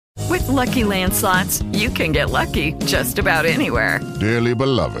Lucky Land Slots, you can get lucky just about anywhere. Dearly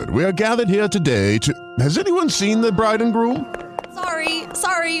beloved, we are gathered here today to... Has anyone seen the bride and groom?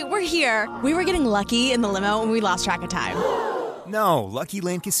 Sorry, we're here. We were getting lucky in the limo and we lost track of time. No, Lucky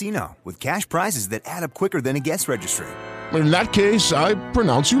Land Casino, with cash prizes that add up quicker than a guest registry. In that case, I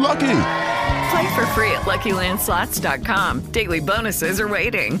pronounce you lucky. Play for free at LuckyLandSlots.com. Daily bonuses are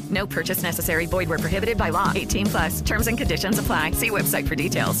waiting. No purchase necessary. Void where prohibited by law. 18+. Terms and conditions apply. See website for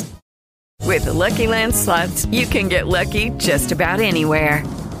details. With the Lucky Land Slots, you can get lucky just about anywhere.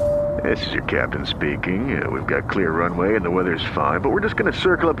 This is your captain speaking. We've got clear runway and the weather's fine, but we're just going to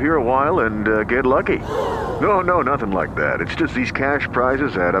circle up here a while and get lucky. No, nothing like that. It's just these cash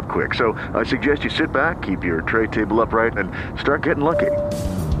prizes add up quick. So I suggest you sit back, keep your tray table upright, and start getting lucky.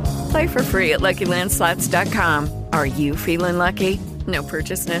 Play for free at LuckyLandSlots.com. Are you feeling lucky? No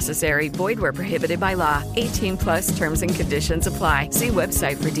purchase necessary. Void where prohibited by law. 18+ terms and conditions apply. See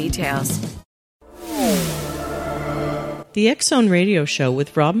website for details. The X Zone Radio Show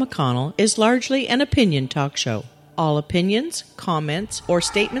with Rob McConnell is largely an opinion talk show. All opinions, comments, or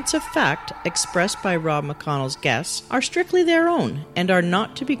statements of fact expressed by Rob McConnell's guests are strictly their own and are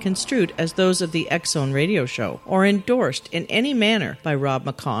not to be construed as those of the X Zone Radio Show or endorsed in any manner by Rob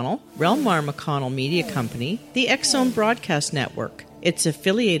McConnell, Relmar McConnell Media Company, the X Zone Broadcast Network, its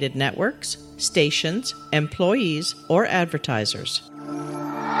affiliated networks, stations, employees, or advertisers.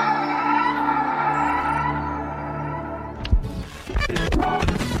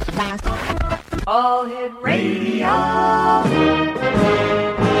 All Hit Radio.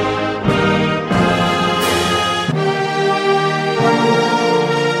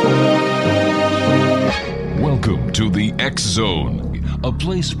 Welcome to the X Zone, a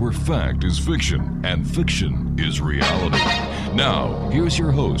place where fact is fiction and fiction is reality. Now, here's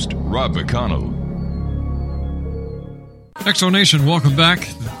your host, Rob McConnell. X Zone Nation, welcome back.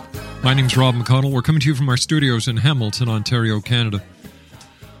 My name's Rob McConnell. We're coming to you from our studios in Hamilton, Ontario, Canada.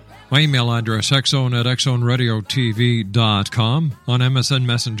 My email address, xzone@xzoneradiotv.com, on MSN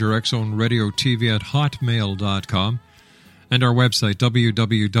Messenger, xzoneradiotv@hotmail.com, and our website,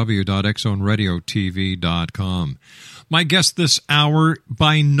 www.xzoneradiotv.com. My guest this hour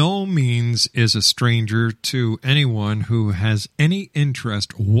by no means is a stranger to anyone who has any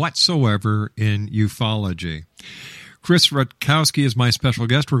interest whatsoever in ufology. Chris Rutkowski is my special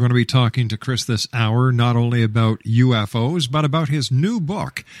guest. We're going to be talking to Chris this hour, not only about UFOs, but about his new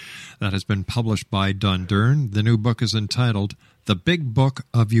book that has been published by Dundurn. The new book is entitled The Big Book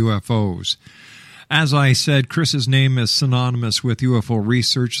of UFOs. As I said, Chris's name is synonymous with UFO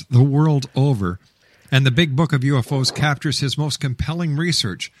research the world over, and the Big Book of UFOs captures his most compelling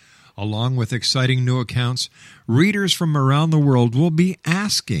research. Along with exciting new accounts, readers from around the world will be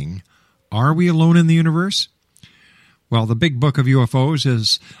asking, are we alone in the universe? Well, the Big Book of UFOs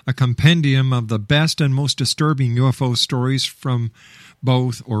is a compendium of the best and most disturbing UFO stories from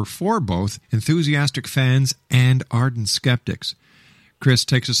both, or for both, enthusiastic fans and ardent skeptics. Chris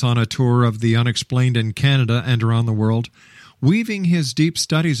takes us on a tour of the unexplained in Canada and around the world, weaving his deep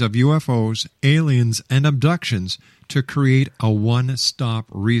studies of UFOs, aliens, and abductions to create a one-stop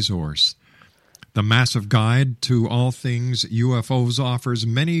resource. The massive guide to all things UFOs offers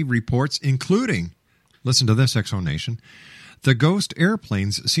many reports, including, listen to this, X Zone Nation, the ghost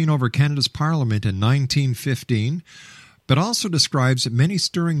airplanes seen over Canada's Parliament in 1915, but also describes many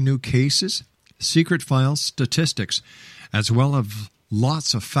stirring new cases, secret files, statistics, as well as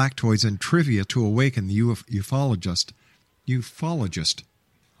lots of factoids and trivia to awaken the ufologist,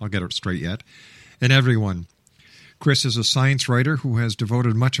 I'll get it straight yet, and everyone. Chris is a science writer who has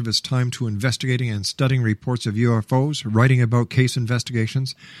devoted much of his time to investigating and studying reports of UFOs, writing about case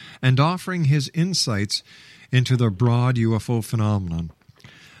investigations, and offering his insights into the broad UFO phenomenon.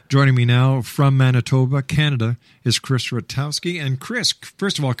 Joining me now from Manitoba, Canada, is Chris Rutkowski. And Chris,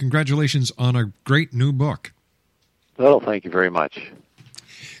 first of all, congratulations on a great new book. Well, thank you very much.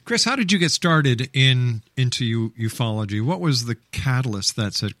 Chris, how did you get started into ufology? What was the catalyst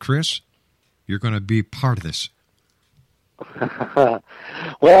that said, Chris, you're going to be part of this?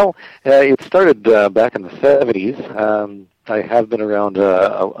 Well, it started back in the 70s. I have been around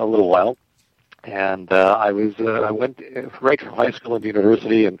a little while, and I went right from high school into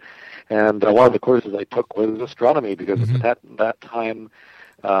university, and one of the courses I took was astronomy, because at that time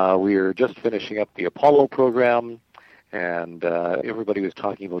we were just finishing up the Apollo program, and everybody was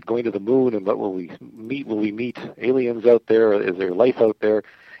talking about going to the moon and what will we meet? Will we meet aliens out there? Is there life out there?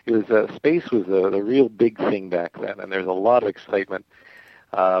 It was space was the real big thing back then, and there's a lot of excitement.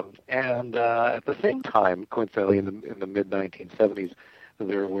 And at the same time, coincidentally, in the mid 1970s,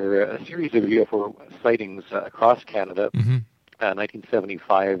 there were a series of UFO sightings across Canada.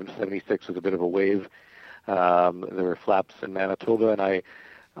 1975 and 76 was a bit of a wave. There were flaps in Manitoba, and I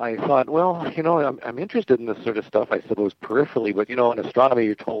thought, well, I'm interested in this sort of stuff, I suppose, peripherally, but, in astronomy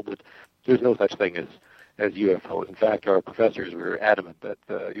you're told that there's no such thing as UFOs. In fact, our professors were adamant that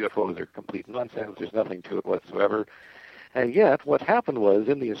UFOs are complete nonsense. There's nothing to it whatsoever. And yet, what happened was,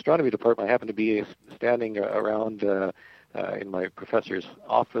 in the astronomy department, I happened to be standing around in my professor's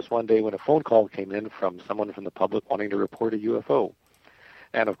office one day when a phone call came in from someone from the public wanting to report a UFO.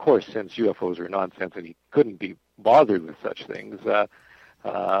 And, of course, since UFOs are nonsense and he couldn't be bothered with such things,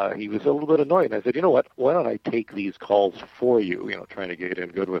 he was a little bit annoyed. And I said, you know what, why don't I take these calls for you, trying to get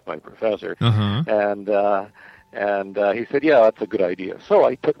in good with my professor. And he said, yeah, that's a good idea. So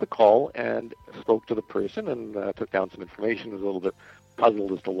I took the call and spoke to the person and took down some information. I was a little bit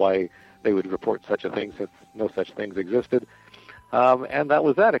puzzled as to why they would report such a thing since no such things existed. And that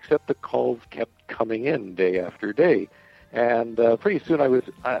was that, except the calls kept coming in day after day. And pretty soon I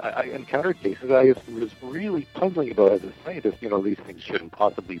encountered cases I was really puzzling about as a scientist. These things shouldn't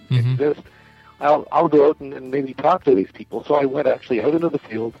possibly exist. I'll go out and maybe talk to these people. So I went actually out into the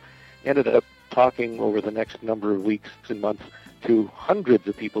field, ended up talking over the next number of weeks and months to hundreds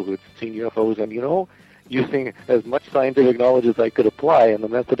of people who had seen UFOs, and using as much scientific knowledge as I could apply in the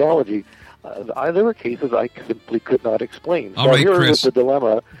methodology, there were cases I simply could not explain. All right, here Chris. was the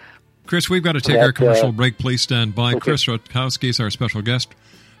dilemma. Chris, we've got to take our commercial break. Please stand by. Okay. Chris Rutkowski is our special guest.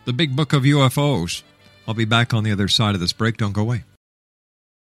 The Big Book of UFOs. I'll be back on the other side of this break. Don't go away.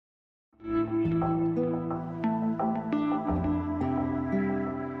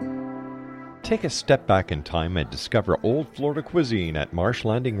 Take a step back in time and discover old Florida cuisine at Marsh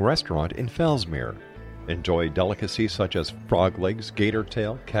Landing Restaurant in Fellsmere. Enjoy delicacies such as frog legs, gator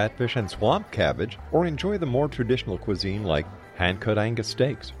tail, catfish, and swamp cabbage, or enjoy the more traditional cuisine like hand-cut Angus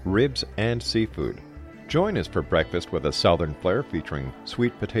steaks, ribs, and seafood. Join us for breakfast with a southern flair featuring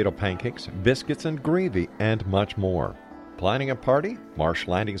sweet potato pancakes, biscuits, and gravy, and much more. Planning a party? Marsh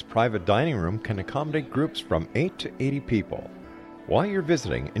Landing's private dining room can accommodate groups from 8 to 80 people. While you're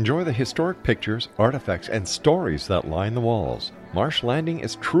visiting, enjoy the historic pictures, artifacts, and stories that line the walls. Marsh Landing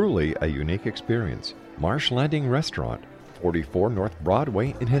is truly a unique experience. Marsh Landing Restaurant, 44 North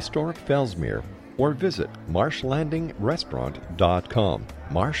Broadway in historic Fellsmere, or visit marshlandingrestaurant.com.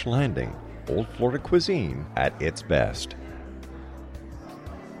 Marsh Landing, Old Florida cuisine at its best.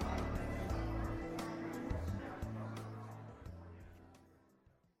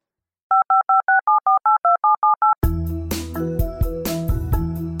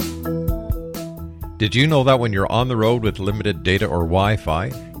 Did you know that when you're on the road with limited data or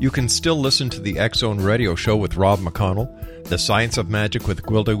Wi-Fi, you can still listen to the X-Zone Radio Show with Rob McConnell, The Science of Magic with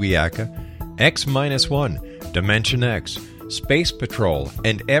Gwilda Wiyaka, X-1, Dimension X, Space Patrol,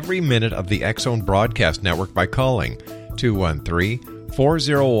 and every minute of the X-Zone Broadcast Network by calling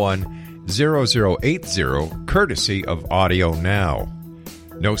 213-401-0080, courtesy of Audio Now.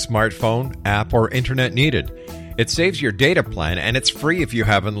 No smartphone, app, or internet needed. It saves your data plan, and it's free if you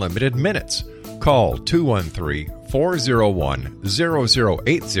have unlimited minutes. Call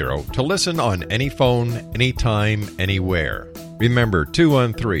 213-401-0080 to listen on any phone, anytime, anywhere. Remember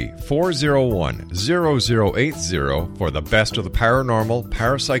 213-401-0080 for the best of the paranormal,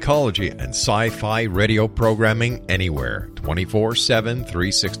 parapsychology, and sci-fi radio programming anywhere, 24/7,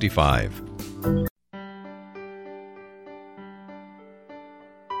 365.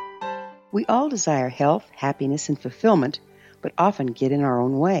 We all desire health, happiness, and fulfillment, but often get in our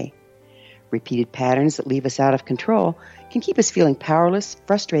own way. Repeated patterns that leave us out of control can keep us feeling powerless,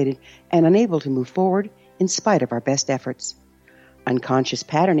 frustrated, and unable to move forward in spite of our best efforts. Unconscious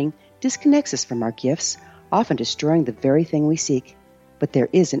patterning disconnects us from our gifts, often destroying the very thing we seek. But there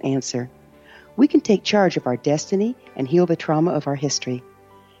is an answer. We can take charge of our destiny and heal the trauma of our history.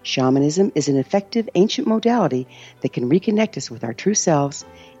 Shamanism is an effective ancient modality that can reconnect us with our true selves,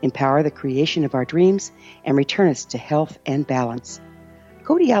 empower the creation of our dreams, and return us to health and balance.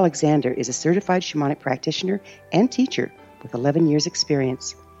 Cody Alexander is a certified shamanic practitioner and teacher with 11 years'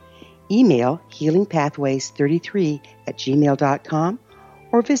 experience. Email healingpathways33@gmail.com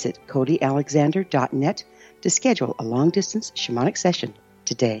or visit codyalexander.net to schedule a long-distance shamanic session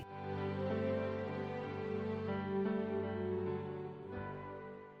today.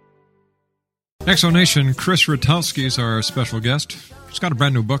 Exonation, Chris Rutkowski is our special guest. He's got a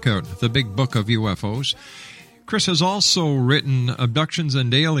brand new book out, The Big Book of UFOs. Chris has also written Abductions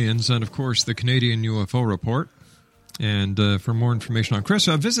and Aliens and, of course, the Canadian UFO Report. And for more information on Chris,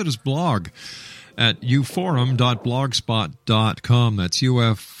 visit his blog at uforum.blogspot.com. That's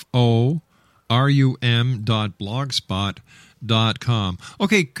UFORUM.blogspot.com. UFOs.com.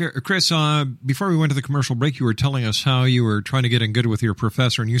 Okay, Chris, before we went to the commercial break, you were telling us how you were trying to get in good with your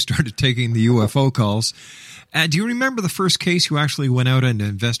professor and you started taking the UFO calls. Do you remember the first case you actually went out and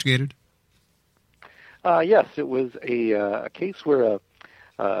investigated? Yes, it was a case where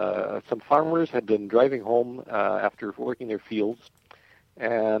some farmers had been driving home after working their fields,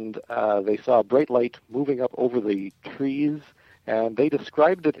 and they saw a bright light moving up over the trees, and they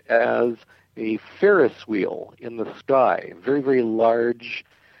described it as a Ferris wheel in the sky, a very, very large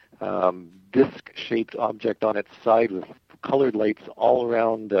disc-shaped object on its side with colored lights all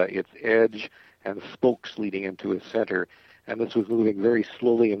around its edge and spokes leading into its center. And this was moving very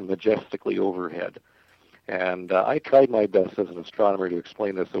slowly and majestically overhead. And I tried my best as an astronomer to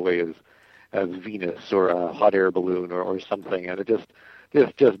explain this away as Venus or a hot air balloon or something, and it just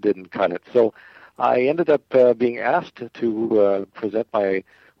didn't cut it. So I ended up being asked to present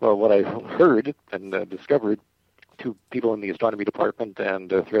what I heard and discovered to people in the astronomy department and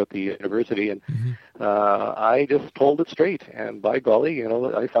throughout the university, and I just told it straight. And by golly,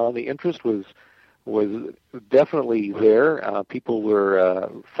 I found the interest was definitely there. People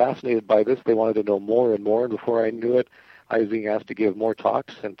were fascinated by this. They wanted to know more and more. And before I knew it, I was being asked to give more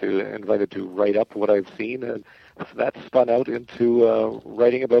talks and invited to write up what I've seen. And that spun out into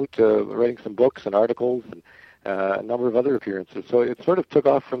writing some books and articles and a number of other appearances. So it sort of took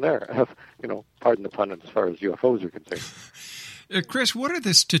off from there. Pardon the pun, as far as UFOs are concerned. Chris, what are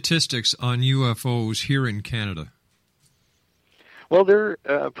the statistics on UFOs here in Canada? Well, they're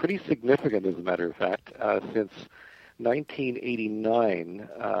pretty significant, as a matter of fact. Since 1989,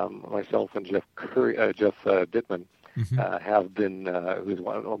 myself and Jeff Dittman have been, who's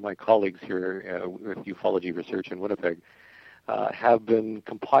one of my colleagues here with ufology research in Winnipeg, have been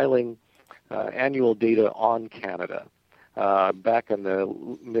compiling annual data on Canada. Back in the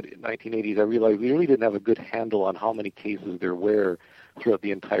mid-1980s, I realized we really didn't have a good handle on how many cases there were throughout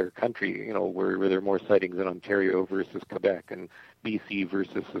the entire country, where there are more sightings in Ontario versus Quebec and BC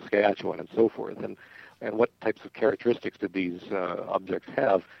versus Saskatchewan and so forth, and what types of characteristics did these objects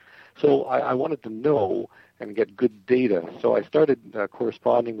have. So I wanted to know and get good data. So I started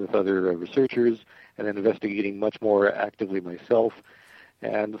corresponding with other researchers and then investigating much more actively myself,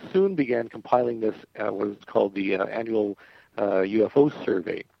 and soon began compiling this, what is called the annual UFO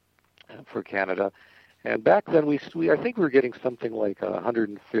survey for Canada. And back then, I think we were getting something like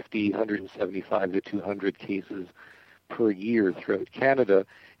 150, 175 to 200 cases per year throughout Canada.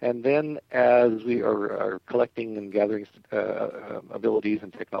 And then as we are collecting and gathering abilities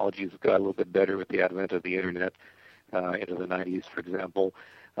and technologies got a little bit better with the advent of the Internet into the 90s, for example,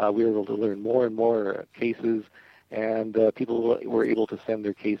 we were able to learn more and more cases, and people were able to send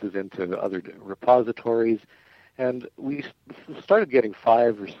their cases into other repositories. And we started getting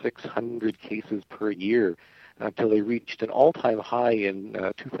 500 or 600 cases per year until they reached an all-time high in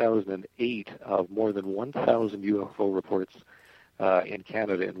 2008 of more than 1,000 UFO reports in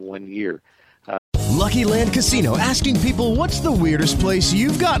Canada in 1 year. Lucky Land Casino, asking people, what's the weirdest place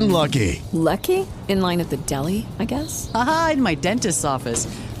you've gotten lucky? Lucky? In line at the deli, I guess? Aha, in my dentist's office.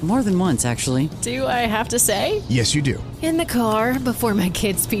 More than once, actually. Do I have to say? Yes, you do. In the car before my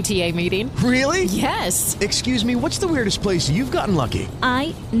kids' PTA meeting. Really? Yes. Excuse me, what's the weirdest place you've gotten lucky?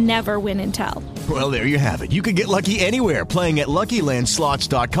 I never win and tell. Well, there you have it. You can get lucky anywhere, playing at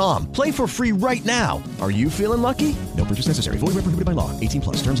LuckyLandSlots.com. Play for free right now. Are you feeling lucky? No purchase necessary. Void where prohibited by law.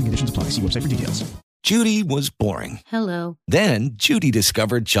 18+. Terms and conditions apply. See website for details. Judy was boring. Hello. Then Judy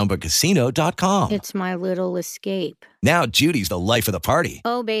discovered ChumbaCasino.com. It's my little escape. Now Judy's the life of the party.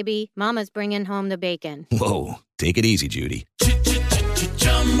 Oh, baby, mama's bringing home the bacon. Whoa, take it easy, Judy.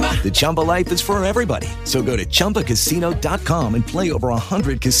 The Chumba life is for everybody. So go to ChumbaCasino.com and play over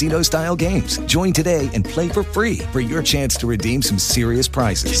 100 casino-style games. Join today and play for free for your chance to redeem some serious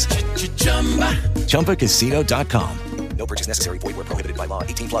prizes. ChumbaCasino.com. No purchase necessary. Void where prohibited by law.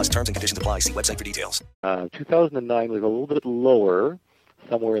 18+. Terms and conditions apply. See website for details. 2009 was a little bit lower,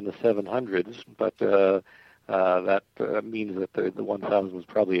 somewhere in the 700s, but that means that the 1,000 was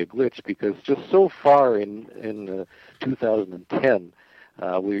probably a glitch, because just so far in 2010,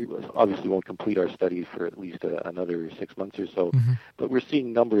 we obviously won't complete our study for at least another 6 months or so, but we're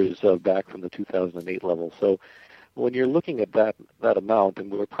seeing numbers back from the 2008 level. So when you're looking at that amount, and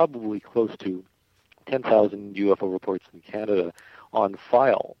we're probably close to 10,000 UFO reports in Canada on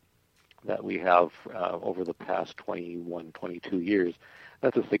file that we have over the past 21, 22 years,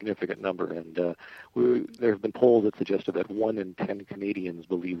 that's a significant number. And there have been polls that suggested that 1 in 10 Canadians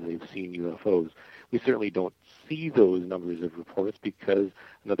believe they've seen UFOs. We certainly don't see those numbers of reports, because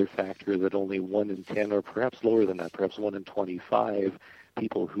another factor is that only 1 in 10, or perhaps lower than that, perhaps 1 in 25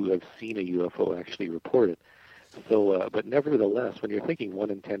 people who have seen a UFO actually report it. So, but nevertheless, when you're thinking 1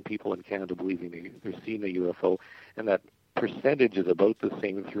 in 10 people in Canada believing they're seeing a UFO, and that percentage is about the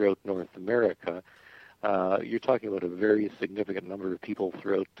same throughout North America, you're talking about a very significant number of people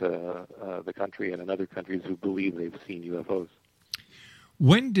throughout the country and in other countries who believe they've seen UFOs.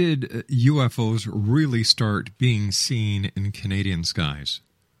 When did UFOs really start being seen in Canadian skies?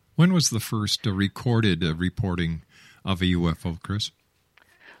 When was the first recorded reporting of a UFO, Chris?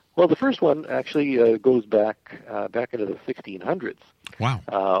 Well, the first one actually goes back into the 1600s.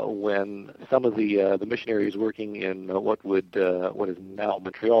 Wow! When some of the missionaries working in what is now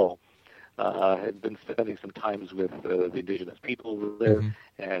Montreal had been spending some times with the indigenous people there,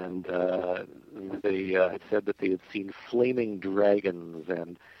 and they had said that they had seen flaming dragons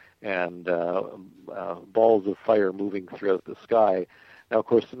and balls of fire moving throughout the sky. Now, of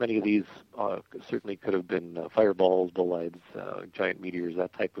course, many of these certainly could have been fireballs, bolides, giant meteors,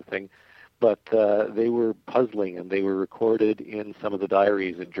 that type of thing. But they were puzzling, and they were recorded in some of the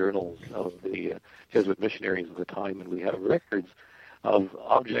diaries and journals of the Jesuit missionaries of the time, and we have records of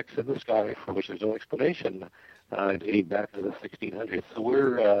objects in the sky for which there's no explanation dating back to the 1600s.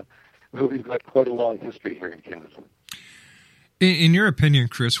 So we've got quite a long history here in Canada. In your opinion,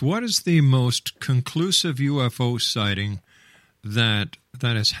 Chris, what is the most conclusive UFO sighting that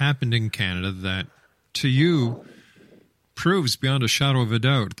has happened in Canada that, to you, proves beyond a shadow of a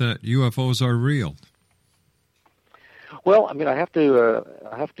doubt that UFOs are real? Well, I mean, I have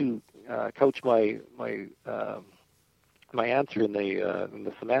to couch my answer in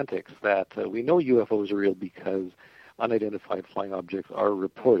the semantics that we know UFOs are real because unidentified flying objects are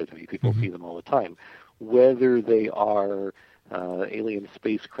reported. I mean, people see them all the time. Whether they are alien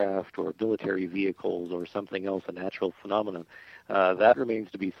spacecraft or military vehicles or something else, a natural phenomenon, that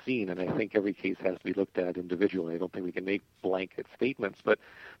remains to be seen, and I think every case has to be looked at individually. I don't think we can make blanket statements, but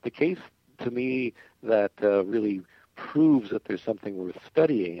the case to me that really proves that there's something worth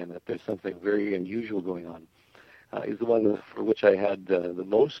studying and that there's something very unusual going on is the one for which I had the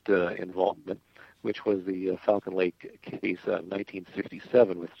most involvement, which was the Falcon Lake case in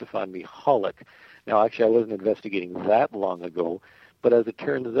 1967 with Stefan Mihalik. Now, actually, I wasn't investigating that long ago, but as it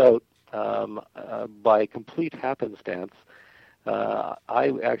turns out, by complete happenstance,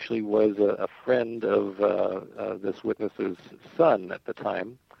 I actually was a friend of this witness's son at the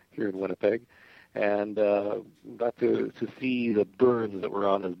time here in Winnipeg, and got to see the burns that were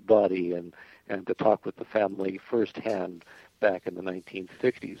on his body and to talk with the family firsthand back in the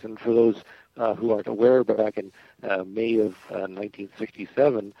 1960s. And for those who aren't aware, back in May of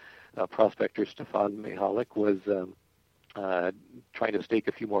 1967, prospector Stefan Mihalik was trying to stake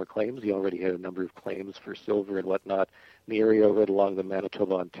a few more claims. He already had a number of claims for silver and whatnot in the area right along the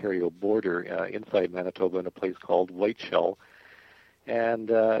Manitoba-Ontario border, inside Manitoba, in a place called Whiteshell.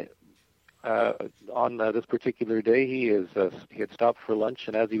 And on this particular day, he had stopped for lunch,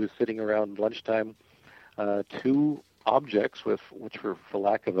 and as he was sitting around lunchtime, two objects, which were, for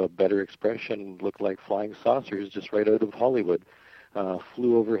lack of a better expression, looked like flying saucers just right out of Hollywood,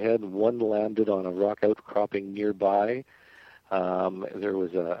 flew overhead. One landed on a rock outcropping nearby. There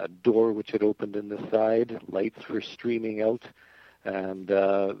was a door which had opened in the side. Lights were streaming out. And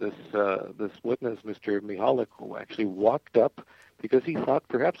this witness, Mr. Mihalik, actually walked up because he thought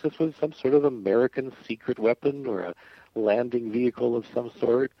perhaps this was some sort of American secret weapon or a landing vehicle of some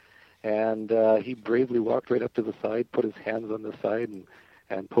sort. And he bravely walked right up to the side, put his hands on the side,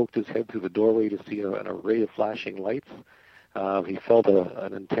 and poked his head through the doorway to see an array of flashing lights. He felt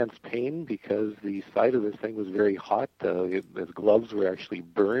an intense pain because the side of this thing was very hot. His gloves were actually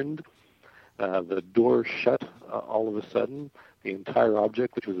burned. The door shut all of a sudden. The entire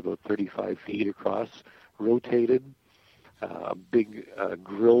object, which was about 35 feet across, rotated. A big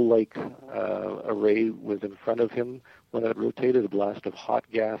grill-like array was in front of him. When it rotated, a blast of hot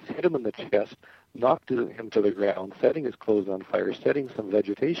gas hit him in the chest, knocked him to the ground, setting his clothes on fire, setting some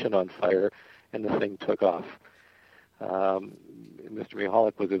vegetation on fire, and the thing took off. Mr.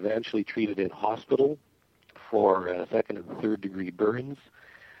 Mihalik was eventually treated in hospital for second and third degree burns.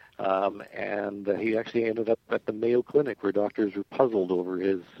 And he actually ended up at the Mayo Clinic, where doctors were puzzled over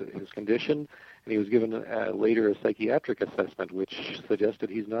his condition, and he was given later a psychiatric assessment, which suggested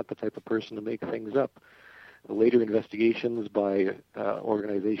he's not the type of person to make things up. Later investigations by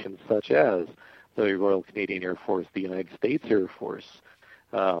organizations such as the Royal Canadian Air Force, the United States Air Force,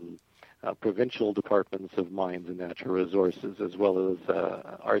 provincial departments of mines and natural resources, as well as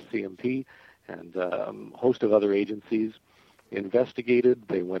RCMP and a host of other agencies, investigated.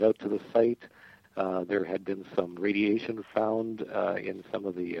 They went out to the site. There had been some radiation found in some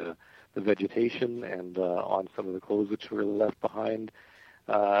of the vegetation and on some of the clothes which were left behind.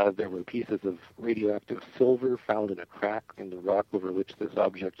 There were pieces of radioactive silver found in a crack in the rock over which this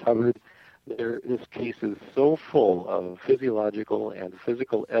object hovered. This case is so full of physiological and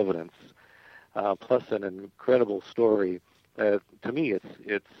physical evidence, plus an incredible story. To me,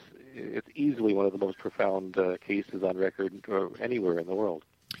 it's easily one of the most profound cases on record anywhere in the world.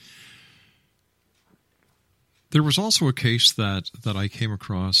 There was also a case that I came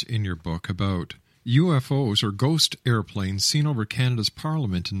across in your book about UFOs, or ghost airplanes, seen over Canada's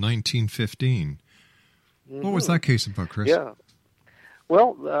Parliament in 1915. Mm-hmm. What was that case about, Chris? Yeah.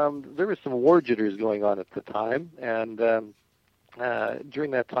 Well, there were some war jitters going on at the time, and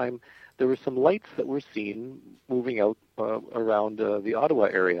during that time, there were some lights that were seen moving out around the Ottawa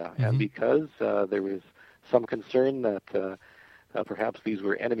area. Mm-hmm. And because there was some concern that perhaps these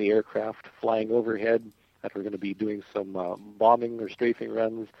were enemy aircraft flying overhead that were going to be doing some bombing or strafing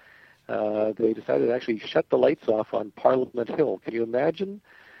runs, they decided to actually shut the lights off on Parliament Hill. Can you imagine?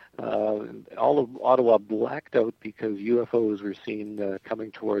 All of Ottawa blacked out because UFOs were seen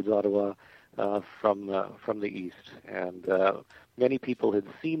coming towards Ottawa from the east, and many people had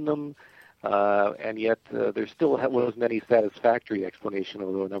seen them, and yet there still wasn't any satisfactory explanation.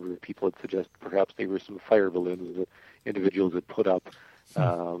 Although a number of people had suggested perhaps they were some fire balloons that individuals had put up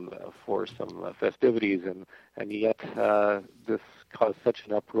for some festivities, and yet this caused such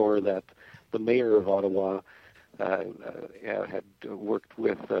an uproar that the mayor of Ottawa had worked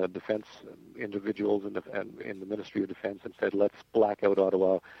with defense individuals in the Ministry of Defense and said, let's black out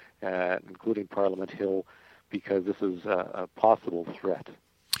Ottawa, including Parliament Hill, because this is a possible threat.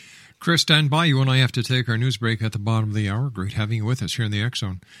 Chris, stand by. You and I have to take our news break at the bottom of the hour. Great having you with us here in the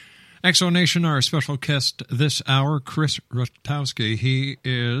X-Zone. X-Zone Nation, our special guest this hour, Chris Rutkowski. He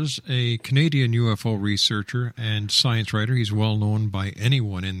is a Canadian UFO researcher and science writer. He's well known by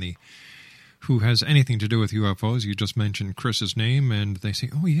anyone who has anything to do with UFOs. You just mentioned Chris's name, and they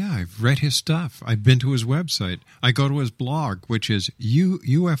say, oh, yeah, I've read his stuff. I've been to his website. I go to his blog, which is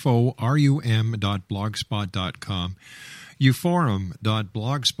uforum.blogspot.com,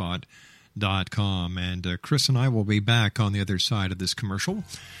 uforum.blogspot.com. And Chris and I will be back on the other side of this commercial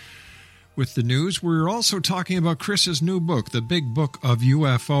with the news. We're also talking about Chris's new book, The Big Book of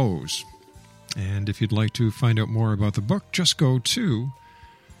UFOs. And if you'd like to find out more about the book, just go to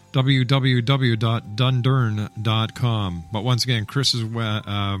www.dundurn.com. But once again, Chris's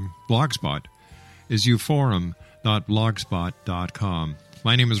blogspot is uforum.blogspot.com.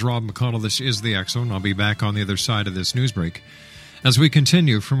 My name is Rob McConnell. This is the X-Zone. I'll be back on the other side of this news break as we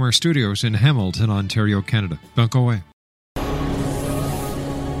continue from our studios in Hamilton, Ontario, Canada. Don't go away.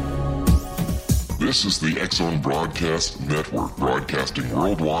 This is the X-Zone Broadcast Network, broadcasting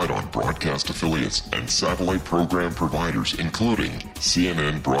worldwide on broadcast affiliates and satellite program providers, including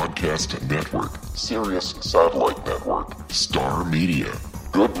CNN Broadcast Network, Sirius Satellite Network, Star Media,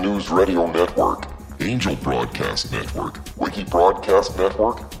 Good News Radio Network, Angel Broadcast Network, Wiki Broadcast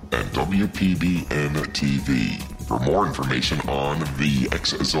Network, and WPBN TV. For more information on the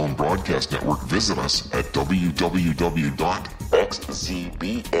X-Zone Broadcast Network, visit us at www.xzbn.net.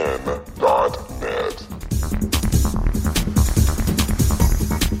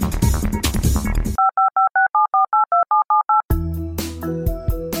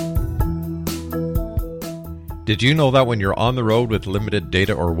 Did you know that when you're on the road with limited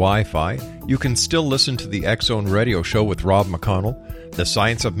data or Wi-Fi, you can still listen to the X-Zone Radio Show with Rob McConnell, The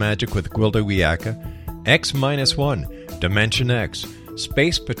Science of Magic with Gwilda Wiyaka, X-1, Dimension X,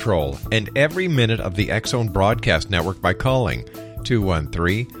 Space Patrol, and every minute of the X-Zone Broadcast Network by calling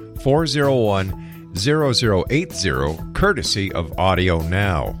 213-401-0080, courtesy of Audio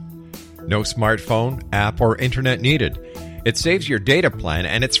Now. No smartphone, app, or internet needed. It saves your data plan,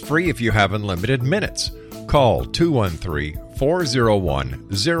 and it's free if you have unlimited minutes. Call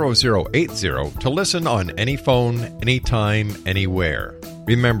 213-401-0080 to listen on any phone, anytime, anywhere.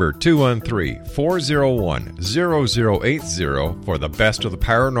 Remember, 213-401-0080 for the best of the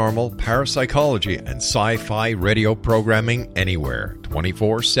paranormal, parapsychology, and sci-fi radio programming anywhere,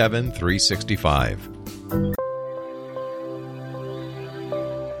 24/7, 365.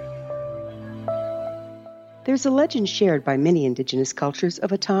 There's a legend shared by many indigenous cultures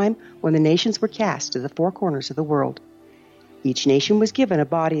of a time when the nations were cast to the four corners of the world. Each nation was given a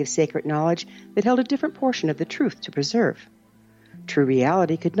body of sacred knowledge that held a different portion of the truth to preserve. True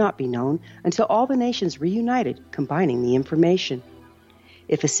reality could not be known until all the nations reunited, combining the information.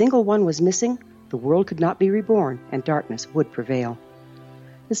 If a single one was missing, the world could not be reborn and darkness would prevail.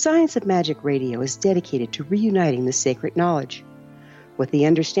 The Science of Magic Radio is dedicated to reuniting the sacred knowledge. With the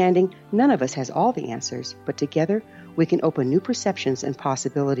understanding, none of us has all the answers, but together we can open new perceptions and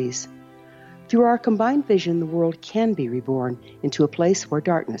possibilities. Through our combined vision, the world can be reborn into a place where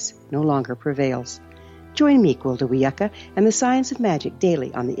darkness no longer prevails. Join me, Gwilda Wiyaka, and the Science of Magic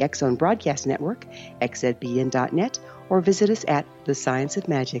daily on the X Zone Broadcast Network, xzbn.net, or visit us at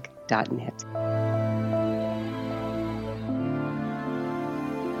thescienceofmagic.net.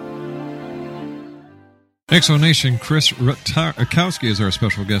 Exonation Chris Rutkowski is our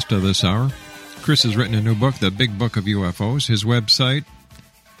special guest of this hour. Chris has written a new book, The Big Book of UFOs. His website,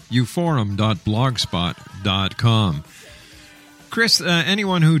 uforum.blogspot.com. Chris,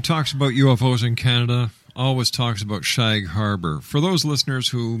 anyone who talks about UFOs in Canada always talks about Shag Harbor. For those listeners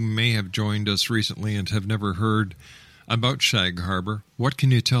who may have joined us recently and have never heard about Shag Harbor, what can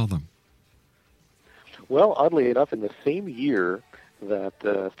you tell them? Well, oddly enough, in the same year that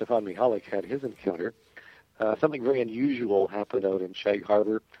Stefan Mihalik had his encounter, something very unusual happened out in Shag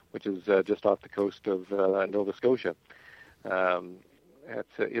Harbor, which is just off the coast of Nova Scotia.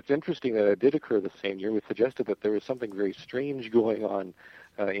 It's interesting that it did occur the same year, which suggested that there was something very strange going on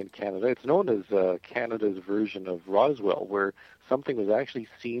in Canada. It's known as Canada's version of Roswell, where something was actually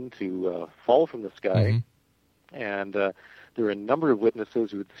seen to fall from the sky, and there were a number of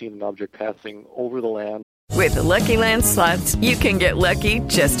witnesses who had seen an object passing over the land. With the Lucky Land Slots, you can get lucky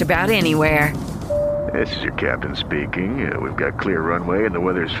just about anywhere. This is your captain speaking. We've got clear runway and the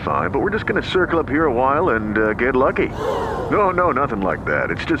weather's fine, but we're just going to circle up here a while and get lucky. No, nothing like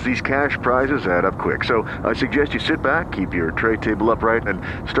that. It's just these cash prizes add up quick. So I suggest you sit back, keep your tray table upright, and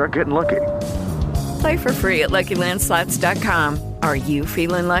start getting lucky. Play for free at LuckyLandSlots.com. Are you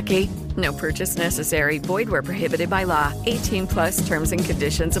feeling lucky? No purchase necessary. Void where prohibited by law. 18+ terms and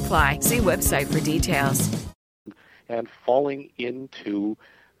conditions apply. See website for details. And falling into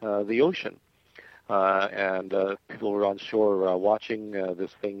the ocean. And people were on shore watching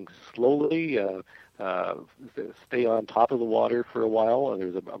this thing slowly stay on top of the water for a while. And there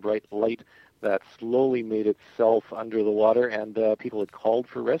was a bright light that slowly made itself under the water, and people had called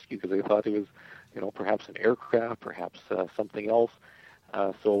for rescue because they thought it was, perhaps an aircraft, perhaps something else.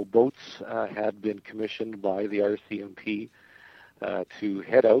 So boats had been commissioned by the RCMP to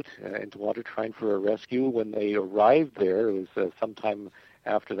head out into water trying for a rescue. When they arrived there, it was sometime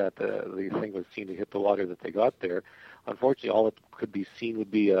after that the thing was seen to hit the water that they got there. Unfortunately, all that could be seen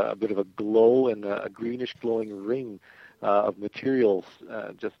would be a bit of a glow and a greenish glowing ring of materials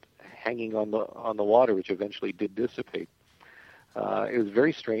just hanging on the water, which eventually did dissipate. It was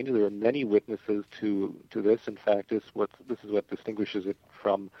very strange. There were many witnesses to this. In fact, this is what distinguishes it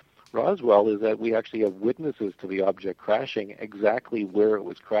from Roswell, is that we actually have witnesses to the object crashing exactly where it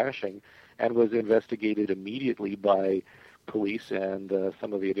was crashing, and was investigated immediately by police and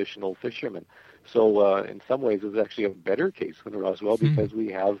some of the additional fishermen. So in some ways, it's actually a better case than Roswell because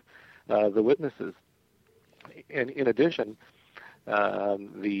we have the witnesses. And in addition, there's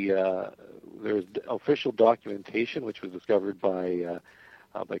official documentation which was discovered by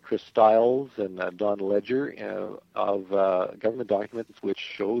Chris Stiles and Don Ledger of government documents which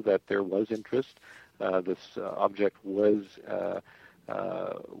show that there was interest. This object was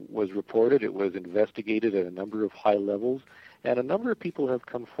reported. It was investigated at a number of high levels, and a number of people have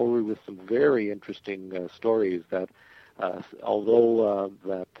come forward with some very interesting stories that although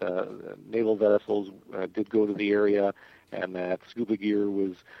naval vessels did go to the area and that scuba gear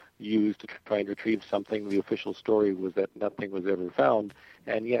was used to try and retrieve something, the official story was that nothing was ever found,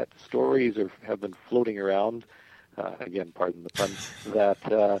 and yet stories have been floating around, again, pardon the pun, that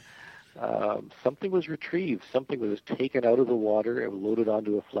something was retrieved, something was taken out of the water and loaded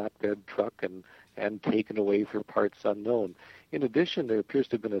onto a flatbed truck and taken away for parts unknown. In addition, there appears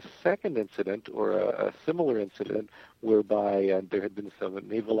to have been a second incident, or a similar incident, whereby there had been some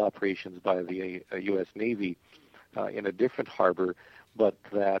naval operations by the U.S. Navy in a different harbor, but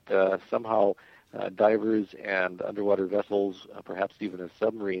that somehow divers and underwater vessels, perhaps even a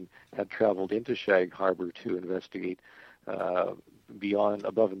submarine, had traveled into Shag Harbor to investigate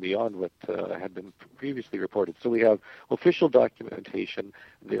above and beyond what had been previously reported. So we have official documentation.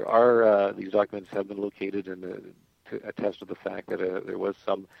 There are these documents have been located and to attest to the fact that there was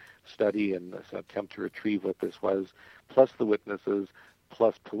some study and some attempt to retrieve what this was, plus the witnesses,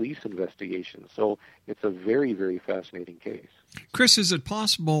 plus police investigation. So it's a very, very fascinating case. Chris, is it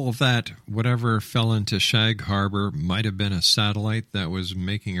possible that whatever fell into Shag Harbor might have been a satellite that was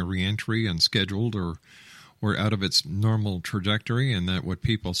making a reentry unscheduled or out of its normal trajectory, and that what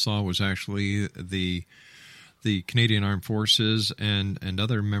people saw was actually the Canadian Armed Forces and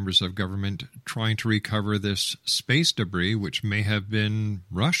other members of government trying to recover this space debris, which may have been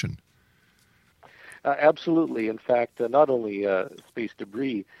Russian? Absolutely. In fact, not only space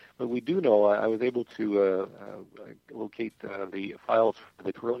debris, but we do know, I was able to locate the files for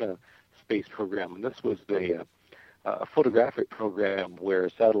the Corona space program, and this was a photographic program where a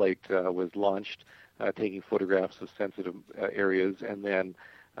satellite was launched, taking photographs of sensitive areas, and then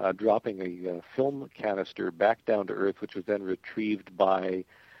dropping a film canister back down to Earth, which was then retrieved by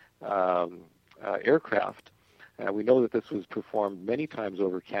aircraft. We know that this was performed many times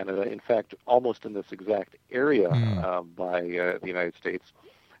over Canada, in fact, almost in this exact area by the United States.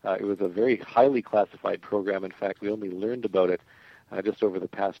 It was a very highly classified program. In fact, we only learned about it just over the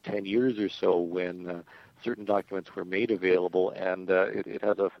past 10 years or so when certain documents were made available, and it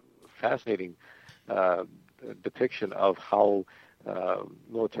has a fascinating depiction of how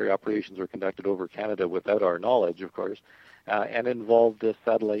military operations were conducted over Canada without our knowledge, of course, and involved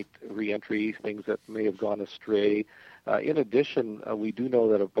satellite reentry, things that may have gone astray. In addition, we do know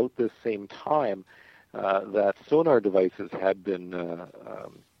that about this same time that sonar devices had been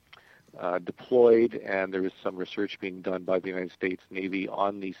deployed, and there was some research being done by the United States Navy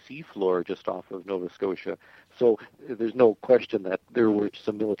on the seafloor just off of Nova Scotia. So there's no question that there were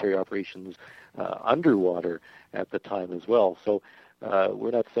some military operations underwater at the time as well. So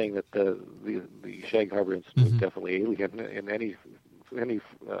we're not saying that the Shag Harbor incident was definitely alien in any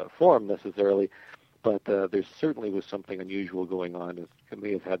form necessarily, but there certainly was something unusual going on. It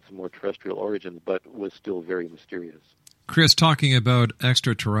may have had some more terrestrial origins, but was still very mysterious. Chris, talking about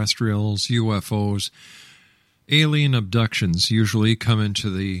extraterrestrials, UFOs, alien abductions usually come into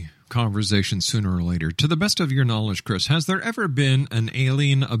the conversation sooner or later. To the best of your knowledge, Chris, has there ever been an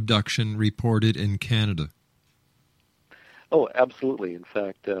alien abduction reported in Canada? Oh, absolutely. In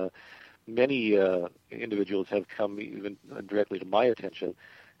fact, many individuals have come even directly to my attention,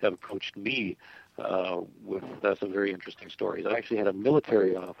 have approached me with some very interesting stories. I actually had a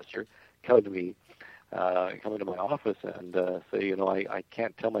military officer come to me, come into my office and say, I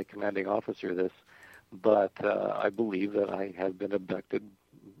can't tell my commanding officer this, but I believe that I have been abducted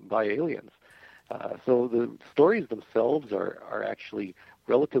by aliens. So the stories themselves are actually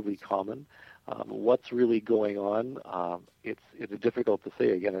relatively common. What's really going on? It's difficult to say.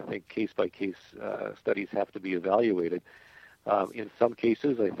 Again, I think case-by-case studies have to be evaluated. In some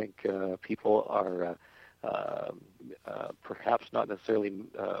cases, I think people are perhaps not necessarily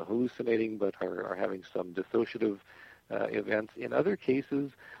hallucinating, but are having some dissociative events. In other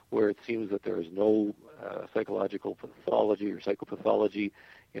cases, where it seems that there is no psychological pathology or psychopathology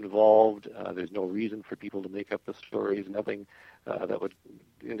involved, there's no reason for people to make up the stories, nothing that would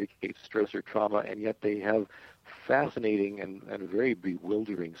indicate stress or trauma, and yet they have fascinating and very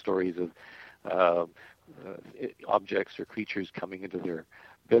bewildering stories of objects or creatures coming into their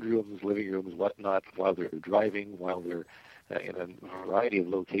bedrooms, living rooms, whatnot, while they're driving, while they're in a variety of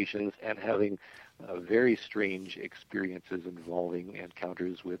locations, and having very strange experiences involving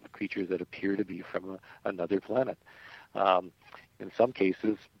encounters with creatures that appear to be from another planet. In some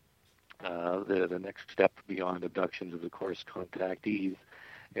cases, the next step beyond abductions is, of course, contactees,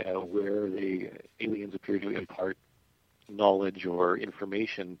 where the aliens appear to impart knowledge or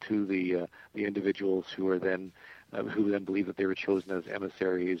information to the individuals who then believe that they were chosen as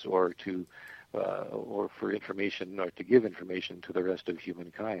emissaries or for information or to give information to the rest of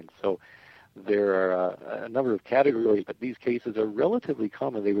humankind. So there are a number of categories, but these cases are relatively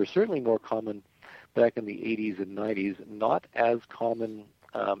common. They were certainly more common back in the 80s and 90s, not as common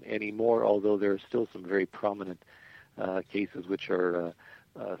anymore, although there are still some very prominent cases which are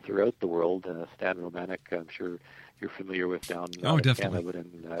throughout the world. Stan Romanek, I'm sure you're familiar with down in Canada, but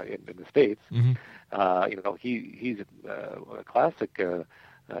in the States. Mm-hmm. He's a classic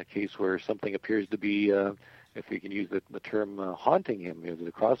case where something appears to be, if we can use the term, haunting him. There's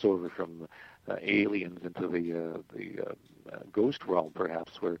a crossover from aliens into the ghost realm,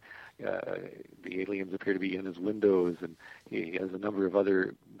 perhaps, where the aliens appear to be in his windows, and he has a number of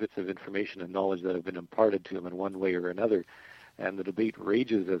other bits of information and knowledge that have been imparted to him in one way or another. And the debate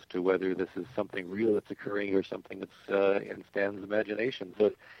rages as to whether this is something real that's occurring or something that's in Stan's imagination.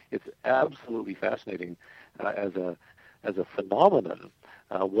 So it's absolutely fascinating as a phenomenon.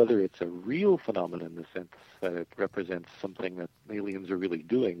 Whether it's a real phenomenon in the sense that it represents something that aliens are really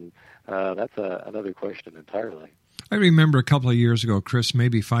doing, that's another question entirely. I remember a couple of years ago, Chris,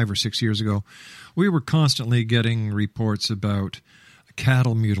 maybe 5 or 6 years ago, we were constantly getting reports about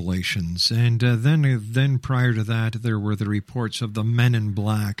cattle mutilations, and then prior to that, there were the reports of the Men in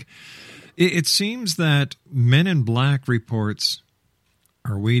Black. It seems that Men in Black reports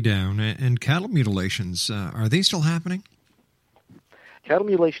are way down, and cattle mutilations, are they still happening? Cattle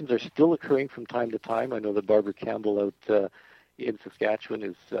mutilations are still occurring from time to time. I know that Barbara Campbell out in Saskatchewan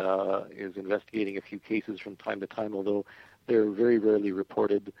is investigating a few cases from time to time, although they're very rarely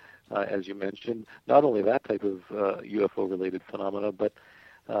reported, as you mentioned. Not only that type of UFO-related phenomena, but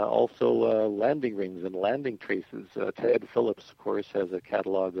Also landing rings and landing traces. Ted Phillips, of course, has a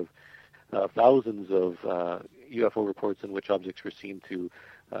catalog of thousands of UFO reports in which objects were seen to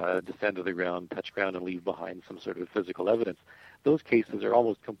descend to the ground, touch ground, and leave behind some sort of physical evidence. Those cases are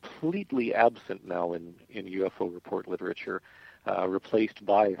almost completely absent now in UFO report literature, replaced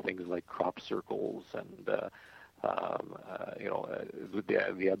by things like crop circles and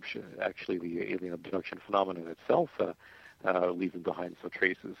actually the alien abduction phenomenon itself leaving behind some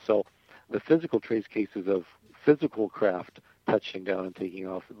traces. So the physical trace cases of physical craft touching down and taking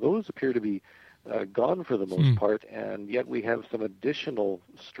off, those appear to be gone for the most part, and yet we have some additional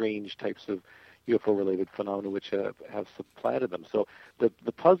strange types of UFO-related phenomena which have supplanted them. So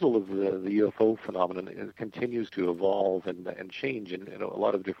the puzzle of the UFO phenomenon continues to evolve and change in a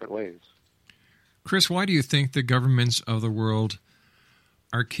lot of different ways. Chris, why do you think the governments of the world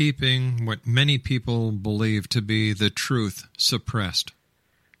are keeping what many people believe to be the truth suppressed?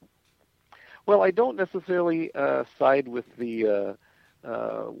 Well, I don't necessarily side with the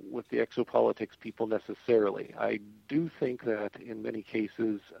exopolitics people necessarily. I do think that in many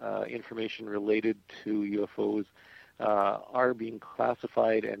cases, information related to UFOs are being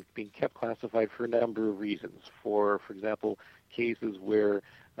classified and being kept classified for a number of reasons. For example, cases where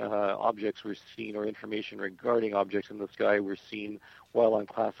objects were seen or information regarding objects in the sky were seen while on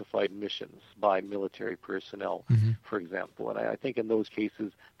classified missions by military personnel, for example. And I think in those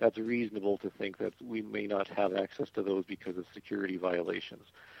cases, that's reasonable to think that we may not have access to those because of security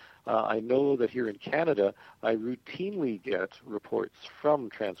violations. I know that here in Canada, I routinely get reports from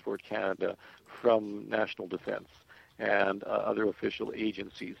Transport Canada, from National Defence, and other official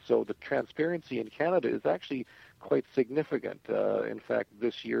agencies. So the transparency in Canada is actually quite significant. In fact,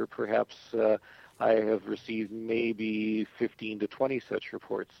 this year, perhaps I have received maybe 15 to 20 such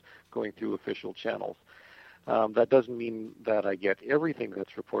reports going through official channels. That doesn't mean that I get everything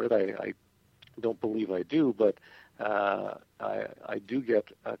that's reported. I don't believe I do, but I do get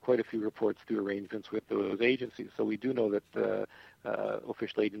quite a few reports through arrangements with those agencies. So we do know that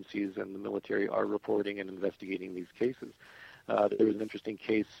official agencies and the military are reporting and investigating these cases. There was an interesting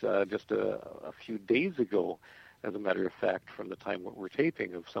case just a few days ago, as a matter of fact, from the time we're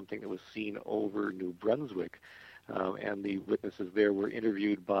taping, of something that was seen over New Brunswick. And the witnesses there were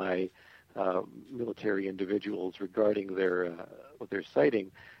interviewed by military individuals regarding their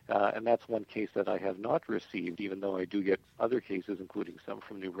sighting. And that's one case that I have not received, even though I do get other cases, including some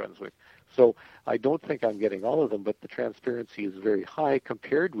from New Brunswick. So I don't think I'm getting all of them, but the transparency is very high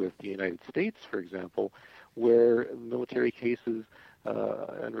compared with the United States, for example, where military cases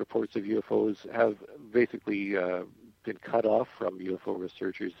and reports of UFOs have basically been cut off from UFO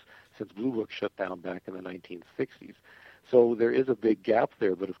researchers since Blue Book shut down back in the 1960s. So there is a big gap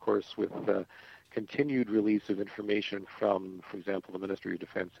there, but of course with continued release of information from, for example, the Ministry of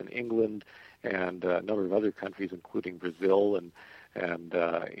Defense in England and a number of other countries, including Brazil and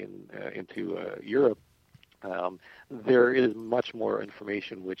into Europe, there is much more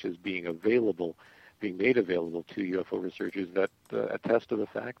information which is being made available to UFO researchers that attest to the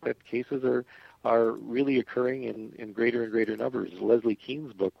fact that cases are really occurring in greater and greater numbers. Leslie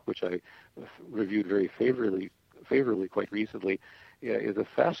Kean's book, which I reviewed very favorably quite recently, is a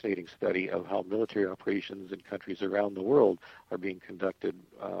fascinating study of how military operations in countries around the world are being conducted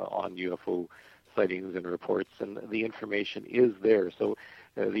on UFO sightings and reports, and the information is there. So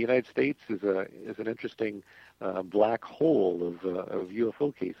the United States is an interesting black hole of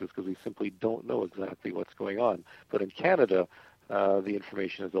UFO cases because we simply don't know exactly what's going on. But in Canada, the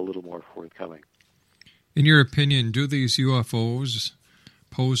information is a little more forthcoming. In your opinion, do these UFOs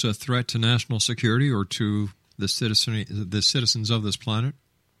pose a threat to national security or to the citizens of this planet?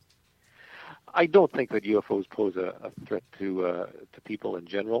 I don't think that UFOs pose a threat to people in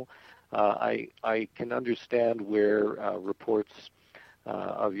general. I can understand where reports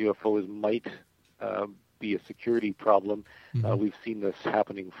of UFOs might be a security problem. We've seen this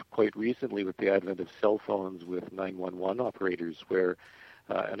happening quite recently with the advent of cell phones with 911 operators, where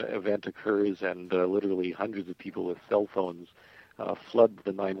an event occurs and literally hundreds of people with cell phones flood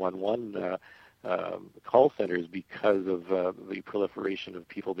the 911 call centers because of the proliferation of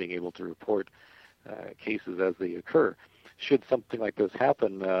people being able to report cases as they occur. Should something like this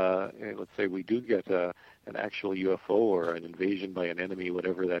happen, let's say we do get an actual UFO or an invasion by an enemy,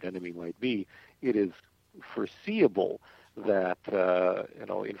 whatever that enemy might be, it is foreseeable that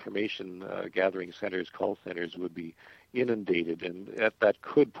information gathering centers, call centers, would be inundated, and that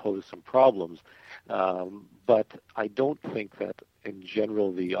could pose some problems. But I don't think that in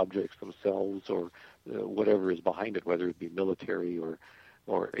general the objects themselves or whatever is behind it, whether it be military or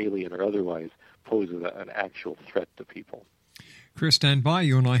alien or otherwise, poses an actual threat to people. Chris, stand by.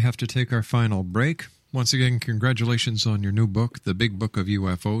 You and I have to take our final break. Once again, congratulations on your new book, The Big Book of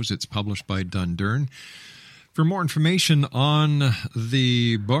UFOs. It's published by Dundurn. For more information on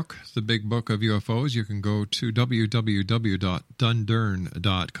the book, The Big Book of UFOs, you can go to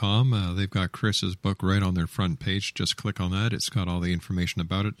www.dundurn.com. They've got Chris's book right on their front page. Just click on that. It's got all the information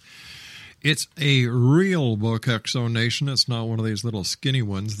about it. It's a real book, Exo Nation. It's not one of these little skinny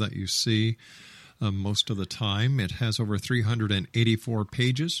ones that you see most of the time. It has over 384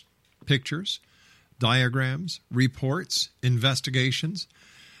 pages, pictures, diagrams, reports, investigations,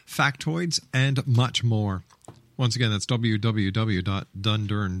 factoids, and much more. Once again, that's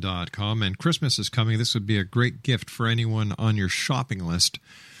www.dundurn.com. And Christmas is coming. This would be a great gift for anyone on your shopping list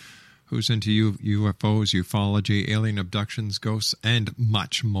who's into UFOs, ufology, alien abductions, ghosts, and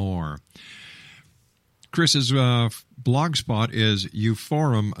much more. Chris's blogspot is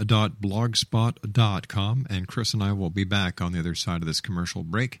uforum.blogspot.com, and Chris and I will be back on the other side of this commercial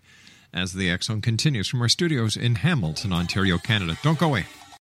break as the X Zone continues from our studios in Hamilton, Ontario, Canada. Don't go away.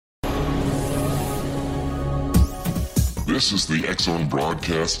 This is the X Zone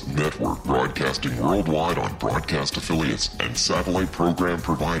Broadcast Network, broadcasting worldwide on broadcast affiliates and satellite program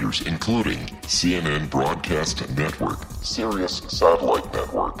providers, including CNN Broadcast Network, Sirius Satellite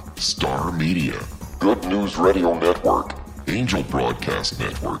Network, Star Media, Good News Radio Network, Angel Broadcast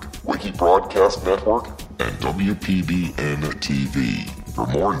Network, Wiki Broadcast Network, and WPBN TV. For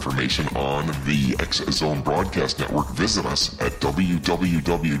more information on the X Zone Broadcast Network, visit us at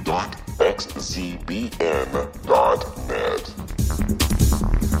www.xzbn.net.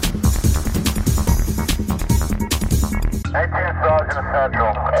 19 Sergeant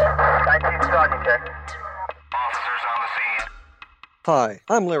Central. 19 Sergeant check. Officers on the scene. Hi,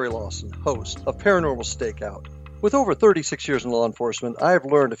 I'm Larry Lawson, host of Paranormal Stakeout. With over 36 years in law enforcement, I have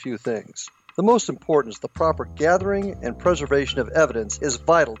learned a few things. The most important is the proper gathering and preservation of evidence is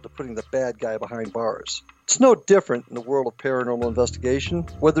vital to putting the bad guy behind bars. It's no different in the world of paranormal investigation.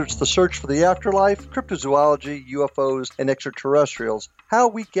 Whether it's the search for the afterlife, cryptozoology, UFOs, and extraterrestrials, how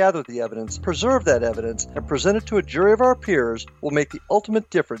we gather the evidence, preserve that evidence, and present it to a jury of our peers will make the ultimate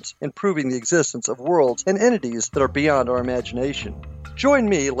difference in proving the existence of worlds and entities that are beyond our imagination. Join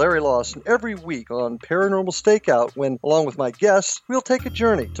me, Larry Lawson, every week on Paranormal Stakeout when, along with my guests, we'll take a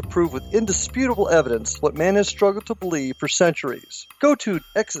journey to prove with indisputable evidence what man has struggled to believe for centuries. Go to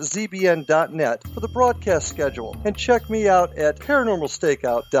xzbn.net for the broadcast schedule and check me out at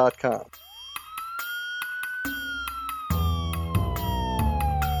paranormalstakeout.com.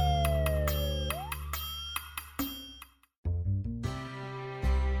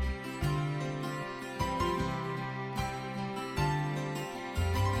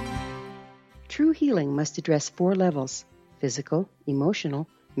 True healing must address 4 levels: physical, emotional,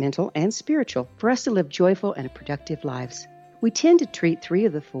 mental, and spiritual, for us to live joyful and productive lives. We tend to treat 3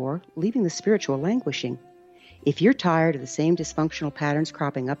 of the 4, leaving the spiritual languishing. If you're tired of the same dysfunctional patterns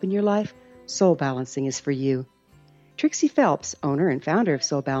cropping up in your life, Soul Balancing is for you. Trixie Phelps, owner and founder of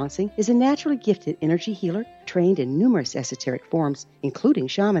Soul Balancing, is a naturally gifted energy healer trained in numerous esoteric forms, including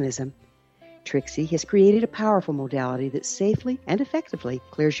shamanism. Trixie has created a powerful modality that safely and effectively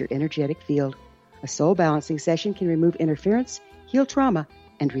clears your energetic field. A soul balancing session can remove interference, heal trauma,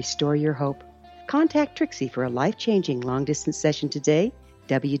 and restore your hope. Contact Trixie for a life-changing long-distance session today.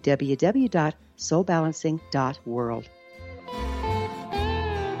 www.soulbalancing.world.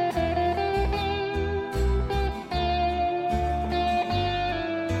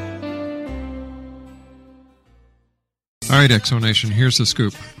 All right, Exonation, here's the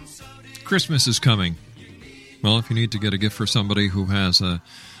scoop. Christmas is coming. Well, if you need to get a gift for somebody who has a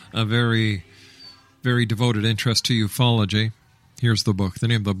very, very devoted interest to ufology, here's the book. The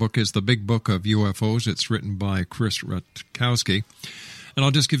name of the book is The Big Book of UFOs. It's written by Chris Rutkowski. And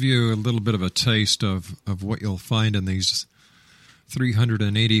I'll just give you a little bit of a taste of what you'll find in these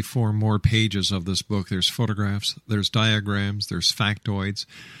 384 more pages of this book. There's photographs, there's diagrams, there's factoids.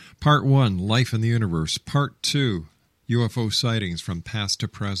 Part 1, Life in the Universe. Part 2, UFO sightings from past to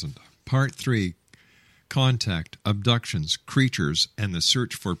present. Part 3, Contact, Abductions, Creatures, and the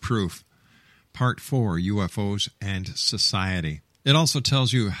Search for Proof. Part 4, UFOs and Society. It also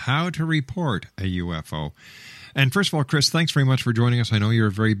tells you how to report a UFO. And first of all, Chris, thanks very much for joining us. I know you're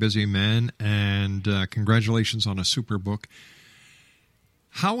a very busy man, and congratulations on a super book.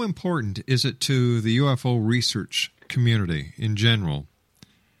 How important is it to the UFO research community in general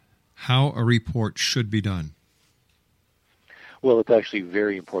how a report should be done? Well, it's actually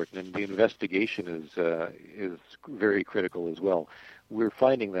very important, and the investigation is very critical as well. We're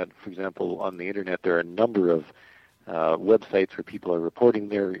finding that, for example, on the Internet, there are a number of websites where people are reporting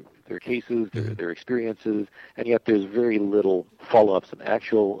their cases, their experiences, and yet there's very little follow-ups and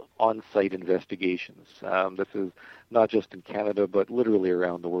actual on-site investigations. This is not just in Canada, but literally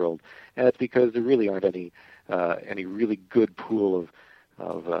around the world. And it's because there really aren't any really good pool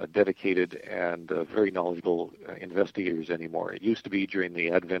of dedicated and very knowledgeable investigators anymore. It used to be during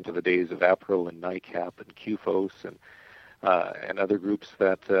the advent of the days of APRIL and NICAP and QFOS and other groups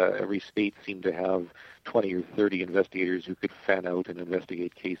that every state seemed to have 20 or 30 investigators who could fan out and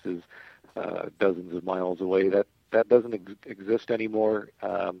investigate cases dozens of miles away. That doesn't exist anymore.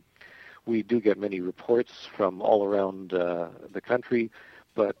 We do get many reports from all around the country,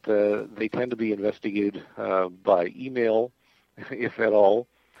 but they tend to be investigated by email, if at all,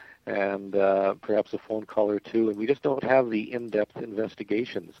 and perhaps a phone call or two, and we just don't have the in-depth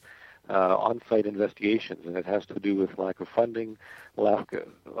investigations. On-site investigations, and it has to do with lack of funding, lack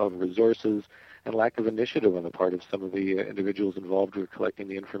of resources, and lack of initiative on the part of some of the individuals involved who are collecting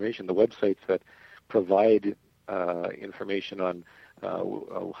the information. The websites that provide information on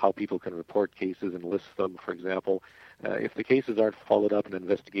how people can report cases and list them, for example, if the cases aren't followed up and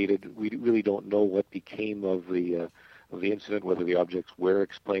investigated, we really don't know what became of the incident, whether the objects were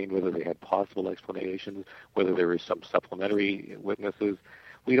explained, whether they had possible explanations, whether there were some supplementary witnesses.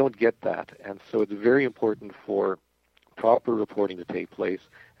 We don't get that, and so it's very important for proper reporting to take place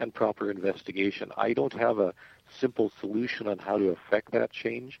and proper investigation. I don't have a simple solution on how to affect that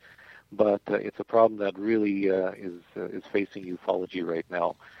change, but it's a problem that really is facing ufology right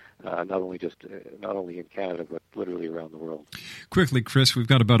now, not only in Canada, but literally around the world. Quickly, Chris, we've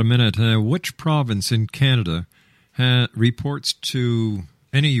got about a minute. Which province in Canada reports to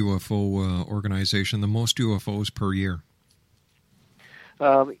any UFO organization the most UFOs per year?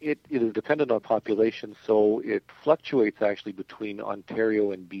 It is dependent on population, so it fluctuates actually between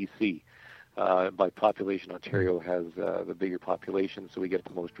Ontario and BC. By population, Ontario has the bigger population, so we get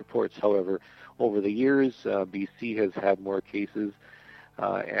the most reports. However, over the years, BC has had more cases,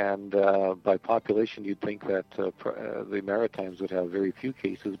 and by population, you'd think that the Maritimes would have very few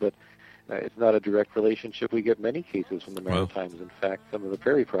cases, but it's not a direct relationship. We get many cases from the Maritimes. In fact, some of the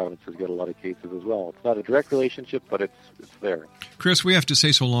Prairie provinces get a lot of cases as well. It's not a direct relationship, but it's there. Chris, we have to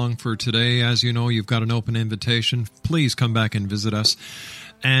say so long for today. As you know, you've got an open invitation. Please come back and visit us.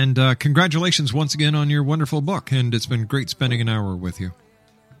 And congratulations once again on your wonderful book, and it's been great spending an hour with you.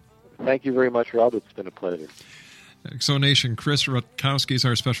 Thank you very much, Rob. It's been a pleasure. Exonation, Chris Rutkowski is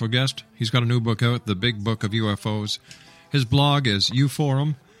our special guest. He's got a new book out, The Big Book of UFOs. His blog is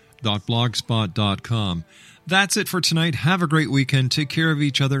uforum.blogspot.com. That's it for tonight. Have a great weekend. Take care of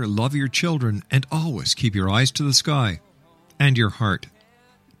each other. Love your children. And always keep your eyes to the sky and your heart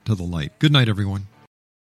to the light. Good night, everyone.